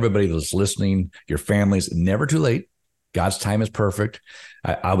 Encouraging everybody that's listening, your families, never too late. God's time is perfect.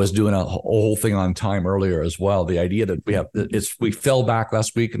 I was doing a whole thing on time earlier as well. The idea that we fell back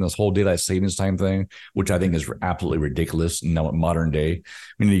last week in this whole daylight savings time thing, which I think is absolutely ridiculous in modern day.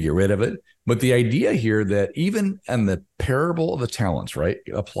 We need to get rid of it. But the idea here that even in the parable of the talents, right,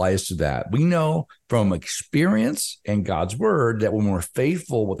 applies to that. We know from experience and God's word that when we're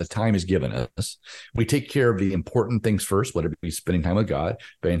faithful with the time he's given us, we take care of the important things first, whether it be spending time with God,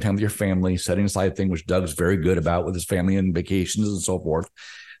 spending time with your family, setting aside things, which Doug's very good about with his family and vacations and so forth,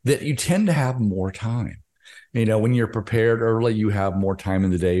 that you tend to have more time. When you're prepared early, you have more time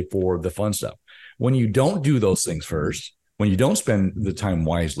in the day for the fun stuff. When you don't do those things first, when you don't spend the time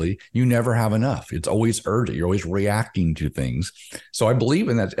wisely, you never have enough. It's always urgent. You're always reacting to things. So I believe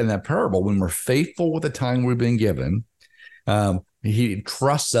in that parable, when we're faithful with the time we've been given, he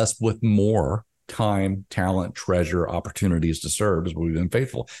trusts us with more time, talent, treasure, opportunities to serve as we've been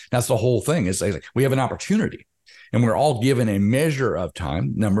faithful. That's the whole thing. It's like we have an opportunity, and we're all given a measure of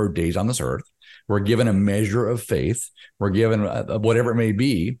time, number of days on this earth. We're given a measure of faith. We're given whatever it may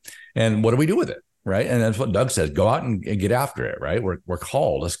be. And what do we do with it? Right. And that's what Doug says, go out and get after it. Right. We're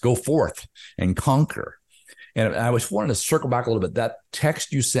called. Let's go forth and conquer. And I just wanted to circle back a little bit. That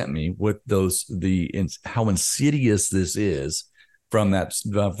text you sent me with how insidious this is from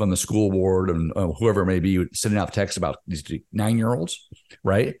the school board and whoever it may be sending out text about these 9-year-olds.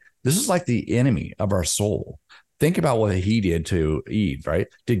 Right. This is like the enemy of our soul. Think about what he did to Eve. Right.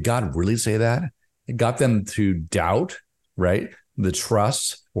 Did God really say that? It got them to doubt. Right. The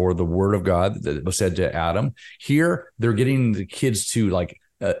trust or the word of God that was said to Adam. Here, they're getting the kids to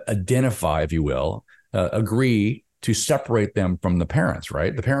identify, if you will, agree to separate them from the parents,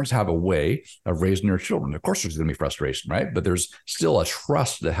 right? The parents have a way of raising their children. Of course, there's going to be frustration, right? But there's still a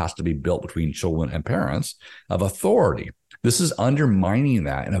trust that has to be built between children and parents of authority. This is undermining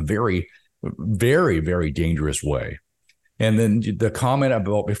that in a very, very, very dangerous way. And then the comment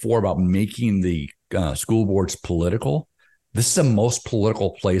before about making the school boards political. This is the most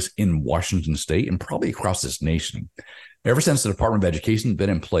political place in Washington state and probably across this nation. Ever since the Department of Education has been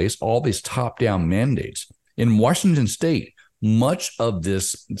in place, all these top-down mandates. In Washington state, much of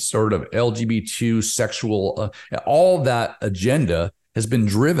this sort of LGBT sexual, all that agenda has been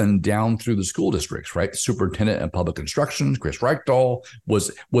driven down through the school districts, right? The superintendent of public instruction, Chris Reichdahl,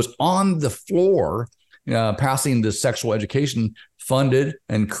 was on the floor passing the sexual education funded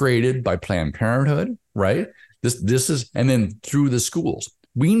and created by Planned Parenthood, right? This is, and then through the schools.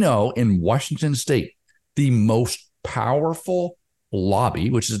 We know in Washington state, the most powerful lobby,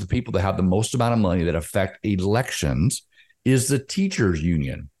 which is the people that have the most amount of money that affect elections, is the teachers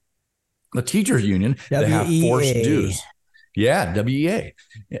union. The teachers union that have forced dues. Yeah, WEA.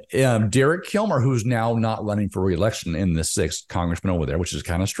 Derek Kilmer, who's now not running for re-election in the 6th congressman over there, which is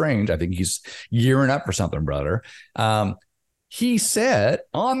kind of strange. I think he's gearing up for something, brother. He said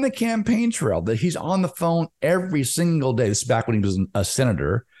on the campaign trail that he's on the phone every single day. This is back when he was a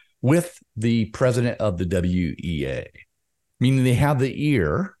senator with the president of the WEA, meaning they have the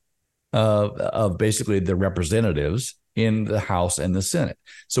ear of basically the representatives in the House and the Senate.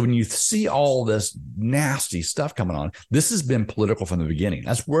 So when you see all this nasty stuff coming on, this has been political from the beginning.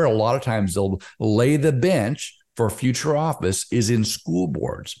 That's where a lot of times they'll lay the bench for future office is in school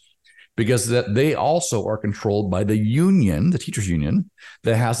boards, because they also are controlled by the union, the teachers union,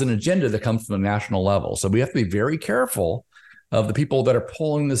 that has an agenda that comes from the national level. So we have to be very careful of the people that are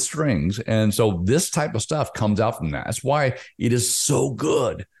pulling the strings. And so this type of stuff comes out from that. That's why it is so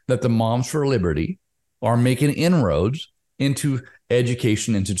good that the Moms for Liberty are making inroads into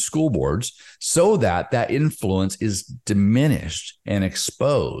education, into school boards, so that that influence is diminished and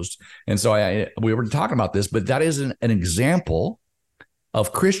exposed. And so we were talking about this, but that is an example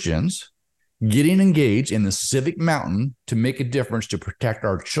of Christians getting engaged in the civic mountain to make a difference, to protect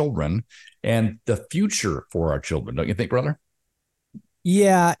our children and the future for our children. Don't you think, brother?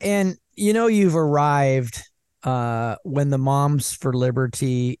 Yeah. And, you've arrived when the Moms for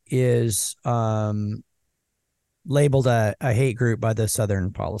Liberty is labeled a hate group by the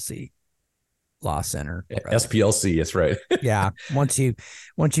Southern Policy Law Center. SPLC, that's right. Yeah. Once you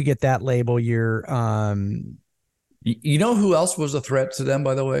get that label, you're you know who else was a threat to them,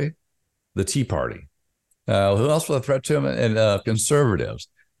 by the way? The Tea Party. Who else was a threat to them? And conservatives.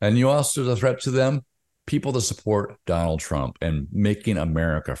 And you also was a threat to them? People that support Donald Trump and making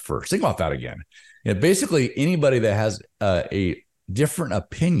America first. Think about that again. Basically, anybody that has a different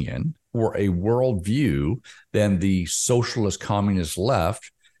opinion or a worldview than the socialist communist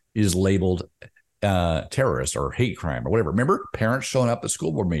left is labeled terrorist or hate crime or whatever. Remember, parents showing up at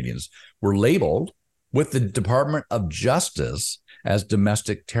school board meetings were labeled with the Department of Justice as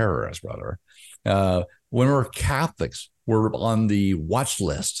domestic terrorists, brother. When we're Catholics, we're on the watch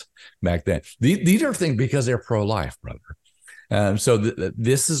list back then. These are things because they're pro-life, brother. So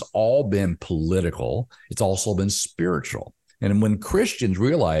this has all been political. It's also been spiritual. And when Christians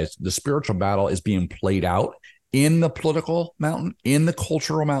realize the spiritual battle is being played out in the political mountain, in the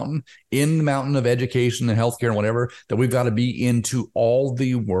cultural mountain, in the mountain of education and healthcare and whatever, that we've got to be into all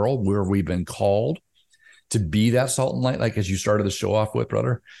the world where we've been called to be that salt and light, like as you started the show off with,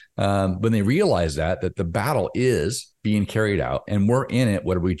 brother. When they realize that the battle is being carried out and we're in it,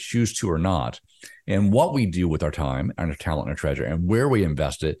 whether we choose to or not, and what we do with our time and our talent and our treasure and where we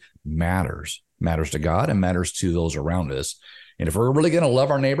invest it matters to God and matters to those around us. And if we're really going to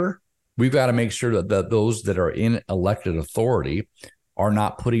love our neighbor, we've got to make sure that those that are in elected authority are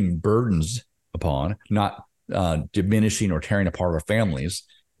not putting burdens upon, not diminishing or tearing apart our families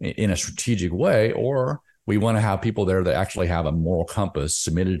in a strategic way, or we want to have people there that actually have a moral compass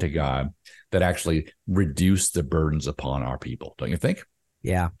submitted to God that actually reduce the burdens upon our people. Don't you think?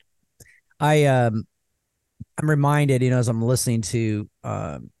 Yeah. I'm reminded, as I'm listening to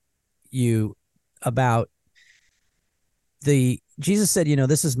you about Jesus said,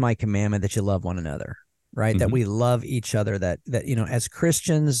 this is my commandment, that you love one another, right? Mm-hmm. That we love each other, that as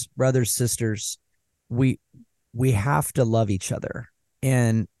Christians, brothers, sisters, we have to love each other.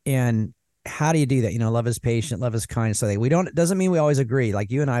 And how do you do that? Love is patient, love is kind. So doesn't mean we always agree.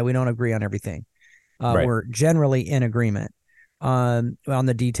 Like you and I, we don't agree on everything. Right. We're generally in agreement on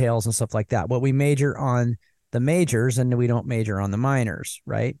the details and stuff like that. But we major on the majors and we don't major on the minors,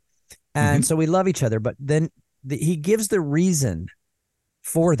 right? And so we love each other. But then he gives the reason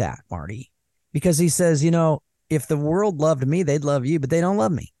for that, Marty, because he says, if the world loved me, they'd love you, but they don't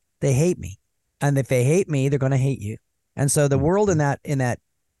love me. They hate me. And if they hate me, they're going to hate you. And so the world in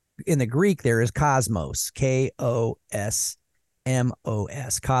the Greek there is cosmos, Kosmos,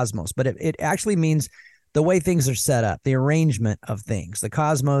 cosmos. But it actually means the way things are set up, the arrangement of things. The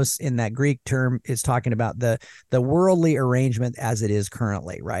cosmos in that Greek term is talking about the worldly arrangement as it is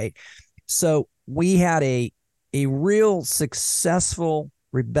currently, right? So we had a real successful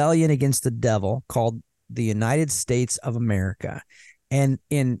rebellion against the devil called the United States of America. And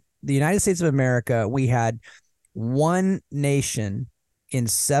in the United States of America, we had one nation in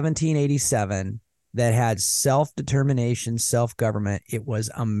 1787 that had self-determination, self-government. It was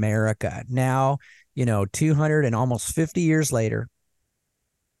America. Now, 200 and almost 50 years later,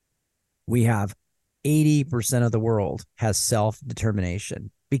 we have 80% of the world has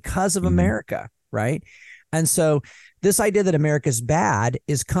self-determination because of America, right? And so this idea that America's bad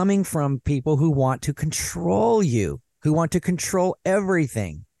is coming from people who want to control you, who want to control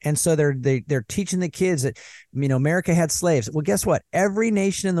everything. And so they're teaching the kids that, America had slaves. Well, guess what? Every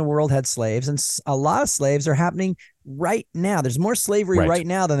nation in the world had slaves, and a lot of slaves are happening right now. There's more slavery right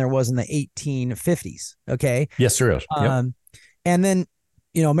now than there was in the 1850s. Okay. Yes, there is. Yep. And then,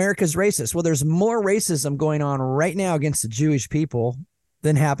 America's racist. Well, there's more racism going on right now against the Jewish people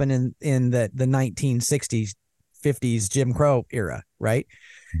than happened in the 1960s, 50s Jim Crow era. Right.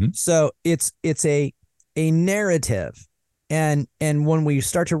 Mm-hmm. So it's a narrative. And when we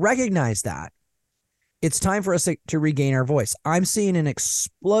start to recognize that, it's time for us to regain our voice. I'm seeing an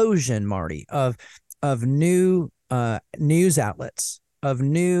explosion, Marty, of new news outlets, of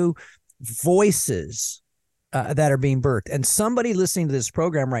new voices that are being birthed. And somebody listening to this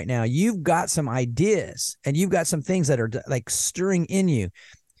program right now, you've got some ideas and you've got some things that are like stirring in you.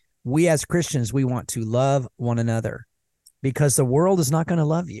 We as Christians, we want to love one another because the world is not going to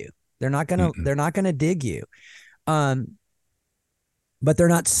love you. They're not going to dig you. But they're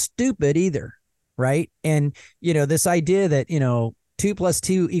not stupid either. Right. And, this idea that, 2 +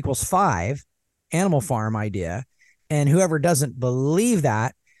 2 = 5, Animal Farm idea. And whoever doesn't believe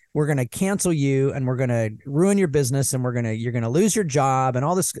that, we're going to cancel you and we're going to ruin your business and you're going to lose your job and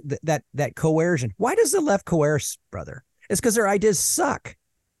all this, that coercion. Why does the left coerce, brother? It's because their ideas suck,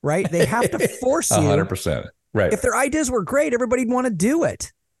 right? They have to force you. 100%. Right. If their ideas were great, everybody'd want to do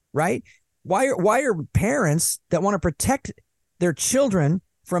it, right? Why are parents that want to protect their children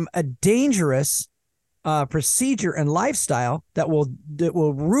from a dangerous procedure and lifestyle that will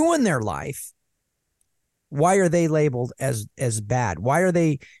ruin their life? Why are they labeled as bad? Why are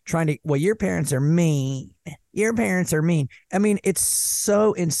they trying to, well, your parents are mean. Your parents are mean. I mean, it's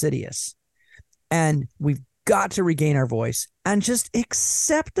so insidious. And we've got to regain our voice and just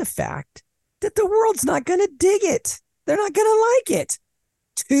accept the fact that the world's not going to dig it. They're not going to like it.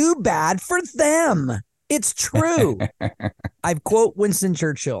 Too bad for them. It's true. I've quote Winston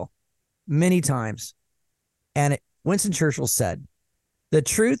Churchill many times. And Winston Churchill said, "The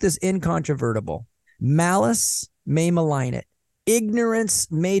truth is incontrovertible. Malice may malign it. Ignorance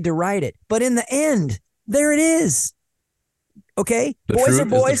may deride it. But in the end, there it is." Okay? Boys are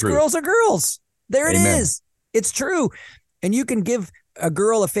boys, girls are girls. There it is. It's true. And you can give a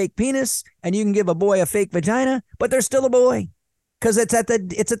girl a fake penis and you can give a boy a fake vagina, but they're still a boy because it's at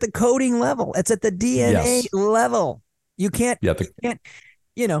the coding level. It's at the DNA level. You can't,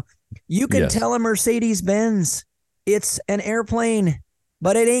 you can tell a Mercedes-Benz it's an airplane,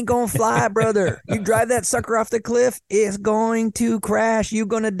 but it ain't going to fly, brother. You drive that sucker off the cliff, it's going to crash. You're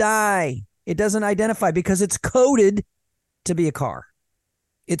going to die. It doesn't identify because it's coded to be a car.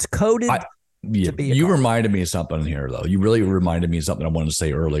 It's coded to be a car. You reminded me of something here, though. You really reminded me of something I wanted to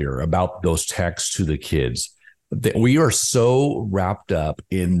say earlier about those texts to the kids. We are so wrapped up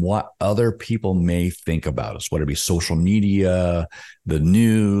in what other people may think about us, whether it be social media, the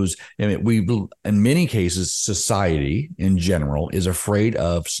news. I mean, in many cases, society in general is afraid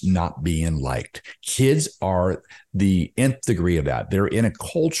of not being liked. Kids are the nth degree of that. They're in a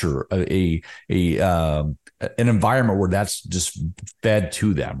culture, an environment where that's just fed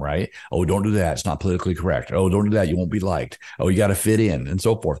to them, right? Oh, don't do that. It's not politically correct. Oh, don't do that. You won't be liked. Oh, you got to fit in and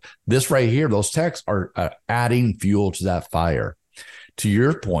so forth. This right here, those texts are adding fuel to that fire. To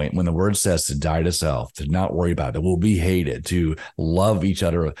your point, when the word says to die to self, to not worry about it, we'll be hated, to love each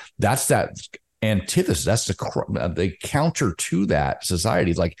other. That's that antithesis. That's the counter to that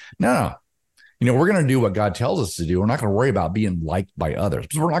society. It's like, no. We're going to do what God tells us to do. We're not going to worry about being liked by others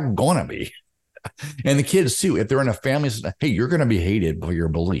because we're not going to be. And the kids too, if they're in a family, hey, you're going to be hated for your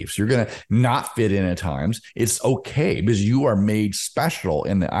beliefs. You're going to not fit in at times. It's okay because you are made special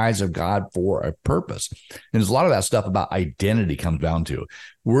in the eyes of God for a purpose. And there's a lot of that stuff about identity comes down to,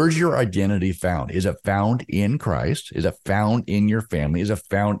 where's your identity found? Is it found in Christ? Is it found in your family? Is it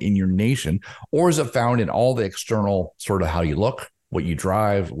found in your nation? Or is it found in all the external sort of how you look, what you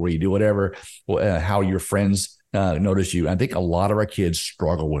drive, where you do whatever, how your friends notice you? I think a lot of our kids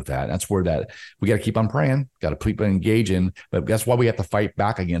struggle with that. That's where we got to keep on praying, got to keep engaging. But that's why we have to fight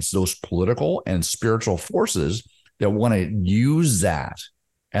back against those political and spiritual forces that want to use that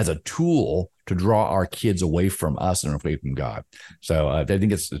as a tool to draw our kids away from us and away from God. So I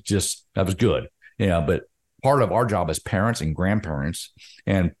think it's just, that was good. But part of our job as parents and grandparents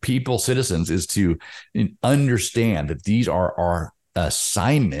and citizens is to understand that these are our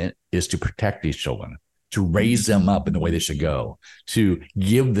assignment is to protect these children, to raise them up in the way they should go, to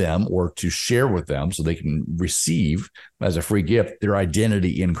give them or to share with them so they can receive as a free gift their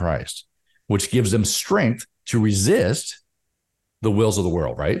identity in Christ, which gives them strength to resist the wills of the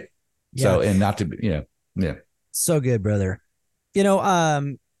world, right? Yeah. So, and not to, So good, brother.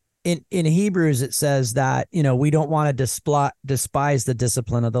 In Hebrews, it says that, we don't want to despise the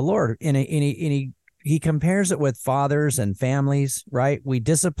discipline of the Lord. And he compares it with fathers and families, right? We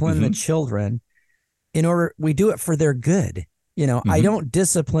discipline the children we do it for their good. I don't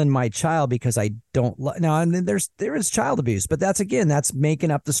discipline my child because I don't now. I mean, there is child abuse, but that's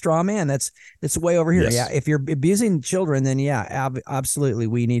making up the straw man. That's way over here. Yes. Yeah. If you're abusing children, then absolutely.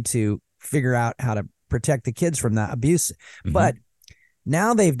 We need to figure out how to protect the kids from that abuse. But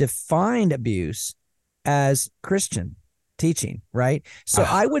now they've defined abuse as Christian teaching, right? So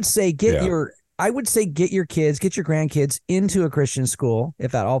I would say get your kids, get your grandkids into a Christian school,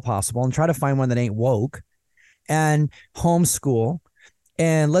 if at all possible, and try to find one that ain't woke, and homeschool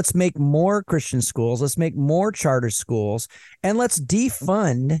And let's make more Christian schools. Let's make more charter schools. And let's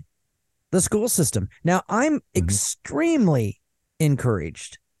defund the school system. Now, I'm extremely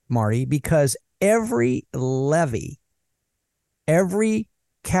encouraged, Marty, because every levy, every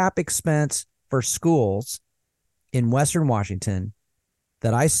cap expense for schools in Western Washington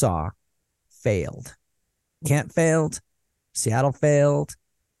that I saw failed. Kent failed. Seattle failed.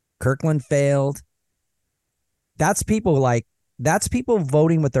 Kirkland failed. That's people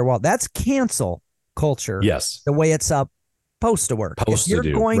voting with their wallet. That's cancel culture. Yes. The way it's supposed to work. If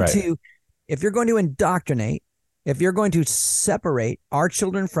you're going to indoctrinate, if you're going to separate our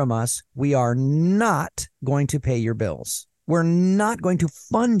children from us, we are not going to pay your bills. We're not going to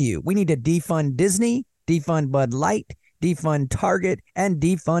fund you. We need to defund Disney, defund Bud Light, defund Target, and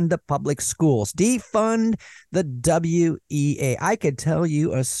defund the public schools. Defund the WEA. I could tell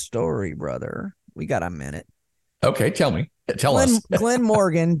you a story, brother. We got a minute. Okay, tell me. Tell us. Glenn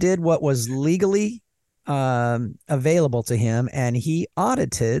Morgan did what was legally available to him, and he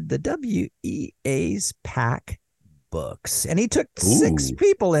audited the WEA's PAC books. And he took 6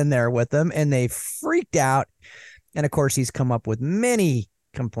 people in there with him, and they freaked out. And, of course, he's come up with many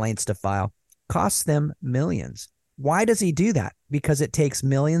complaints to file. Costs them millions. Why does he do that? Because it takes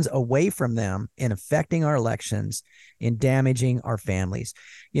millions away from them in affecting our elections, in damaging our families.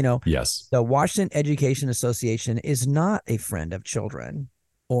 Yes. The Washington Education Association is not a friend of children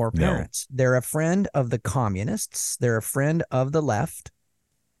or parents. No. They're a friend of the communists. They're a friend of the left.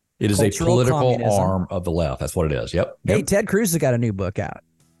 It is a political arm of the left. That's what it is. Yep. Hey, Ted Cruz has got a new book out.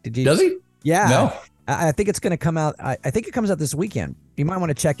 Does he? Yeah. No. I think it's going to come out. I think it comes out this weekend. You might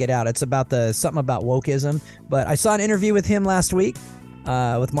want to check it out. It's about something about wokeism. But I saw an interview with him last week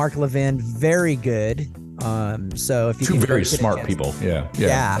with Mark Levin. Very good. So if you two very smart people. Yeah.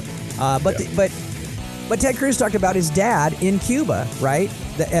 But Ted Cruz talked about his dad in Cuba, right?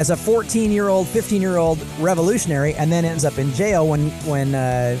 As a 14-year-old, 15-year-old revolutionary, and then ends up in jail when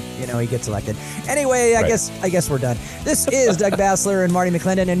he gets elected. Anyway, I guess we're done. This is Doug Bassler and Marty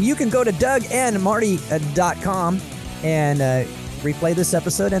McClendon, and you can go to DougAndMarty.com and replay this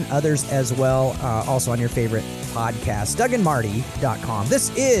episode and others as well, also on your favorite podcast, DougAndMarty.com. This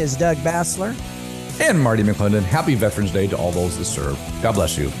is Doug Bassler and Marty McClendon. Happy Veterans Day to all those that serve. God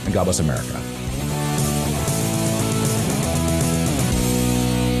bless you, and God bless America.